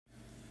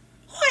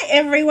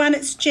everyone,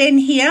 it's Jen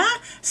here.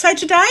 So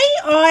today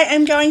I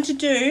am going to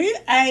do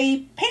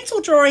a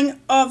pencil drawing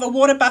of a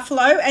water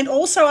buffalo, and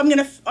also I'm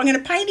going to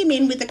paint him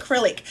in with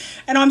acrylic.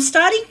 And I'm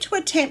starting to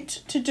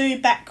attempt to do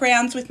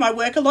backgrounds with my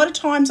work. A lot of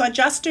times I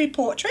just do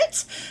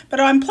portraits,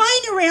 but I'm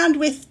playing around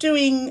with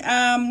doing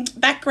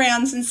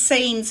backgrounds and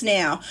scenes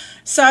now.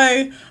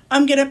 So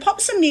I'm going to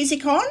pop some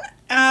music on.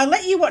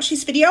 Let you watch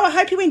this video. I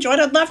hope you enjoyed.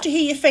 I'd love to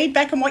hear your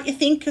feedback on what you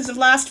think, because the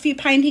last few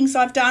paintings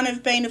I've done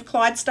have been of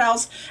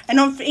Clydesdales, and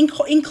I've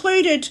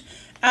included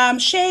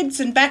sheds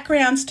and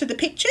backgrounds to the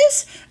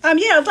pictures.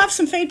 Yeah, I'd love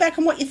some feedback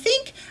on what you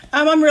think.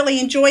 I'm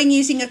really enjoying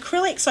using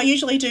acrylics. I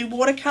usually do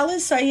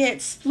watercolours, so yeah,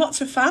 it's lots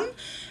of fun.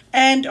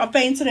 And I've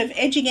been sort of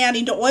edging out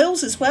into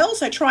oils as well,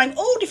 so trying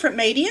all different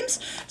mediums.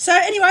 So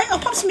anyway, I'll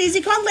pop some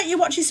music on, let you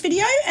watch this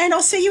video, and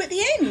I'll see you at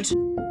the end.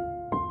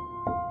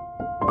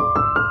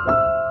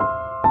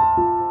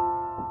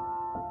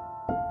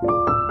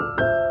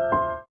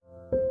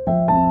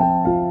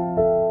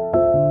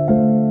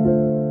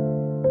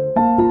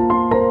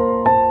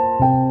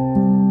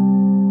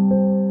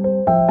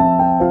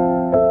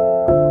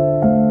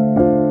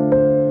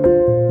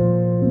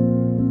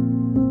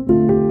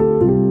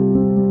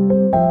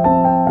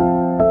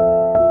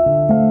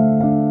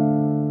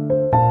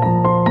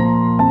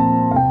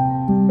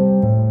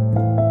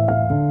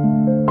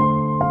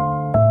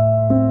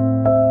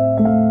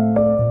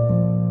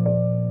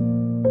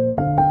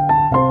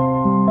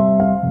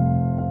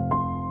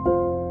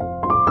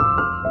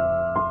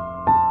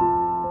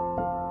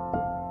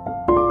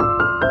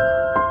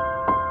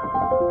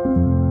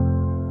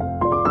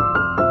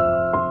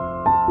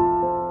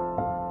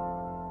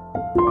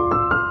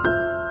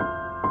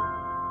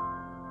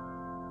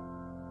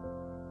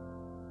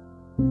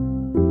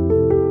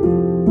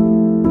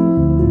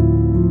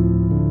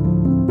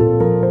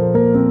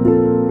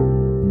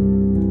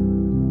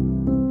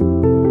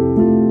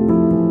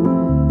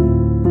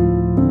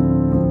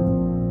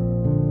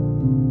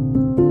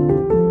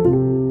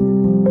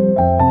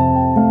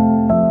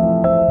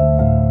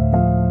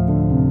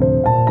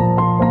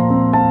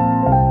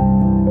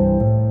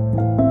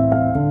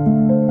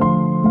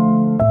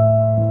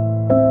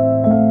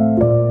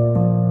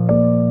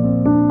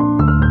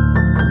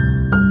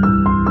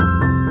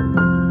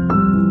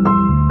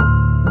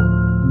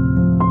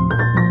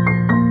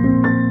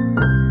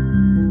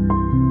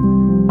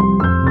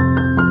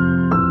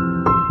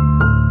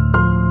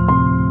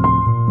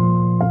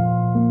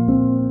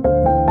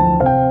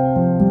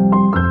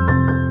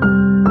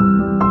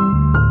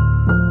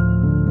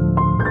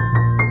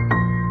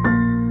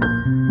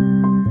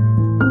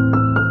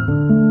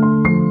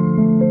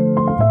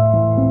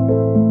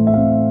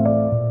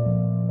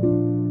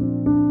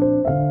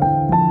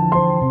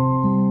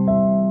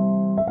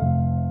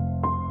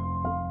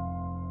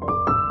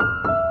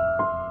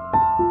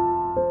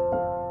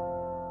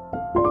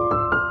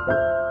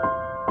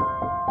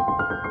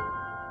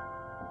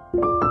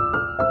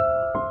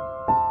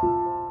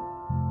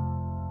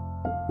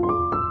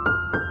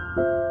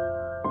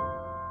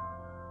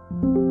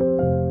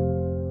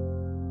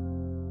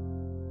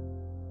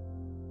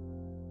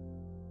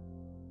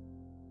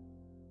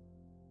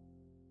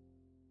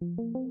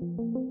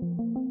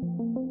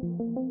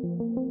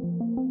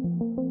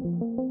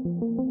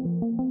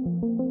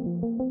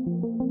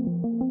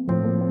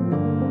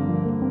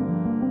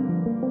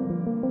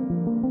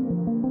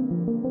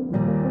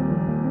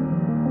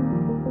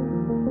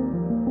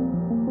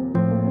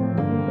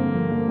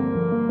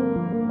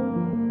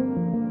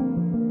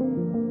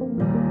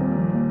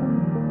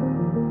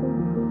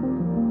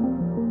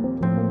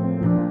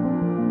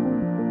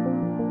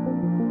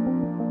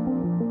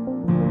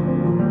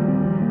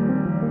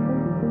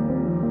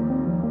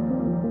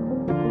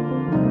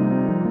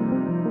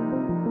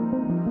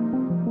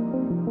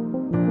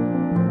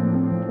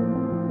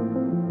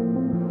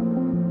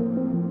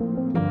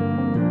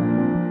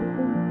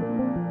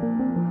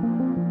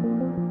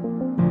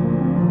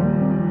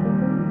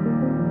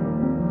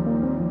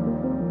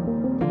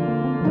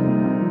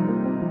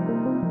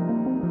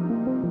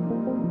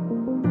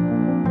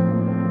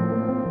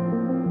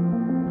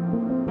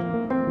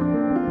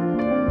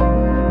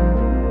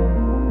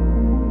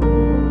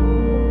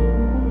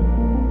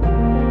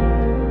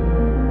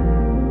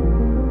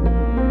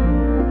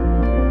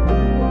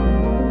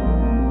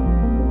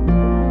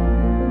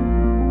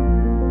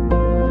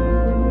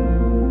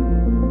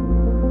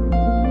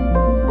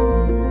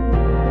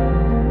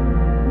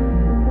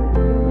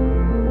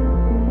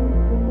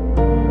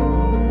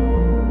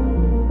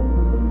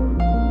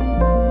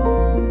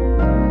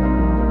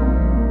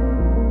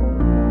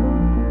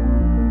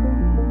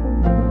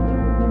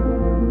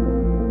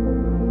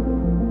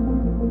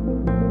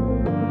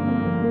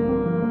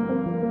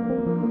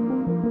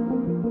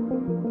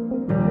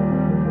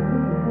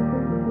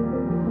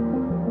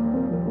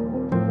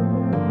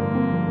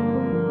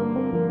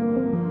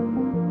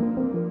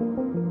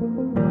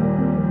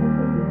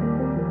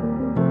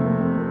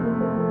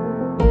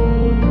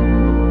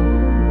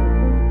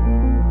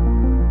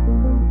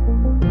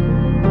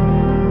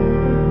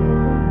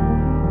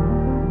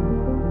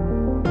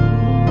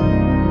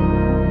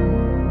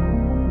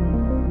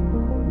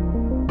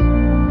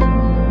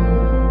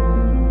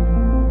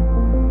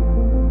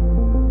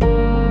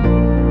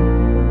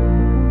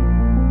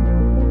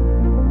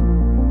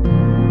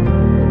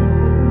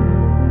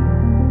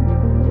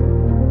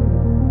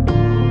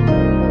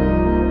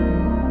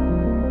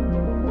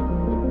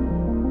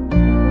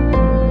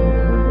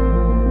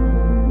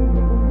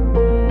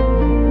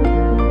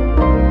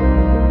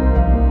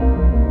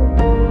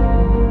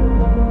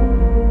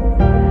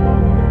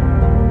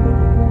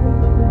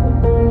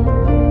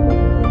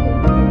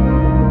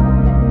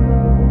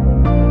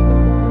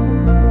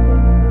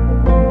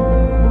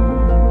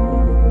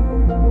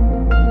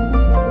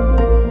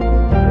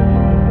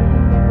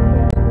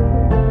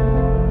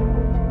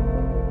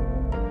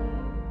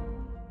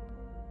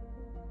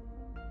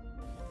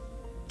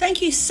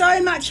 Thank you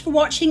so much for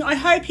watching. I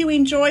hope you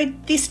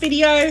enjoyed this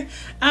video.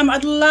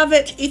 I'd love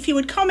it if you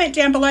would comment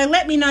down below.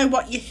 Let me know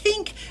what you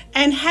think,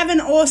 and have an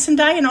awesome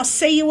day, and I'll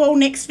see you all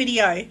next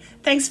video.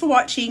 Thanks for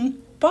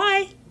watching.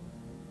 Bye.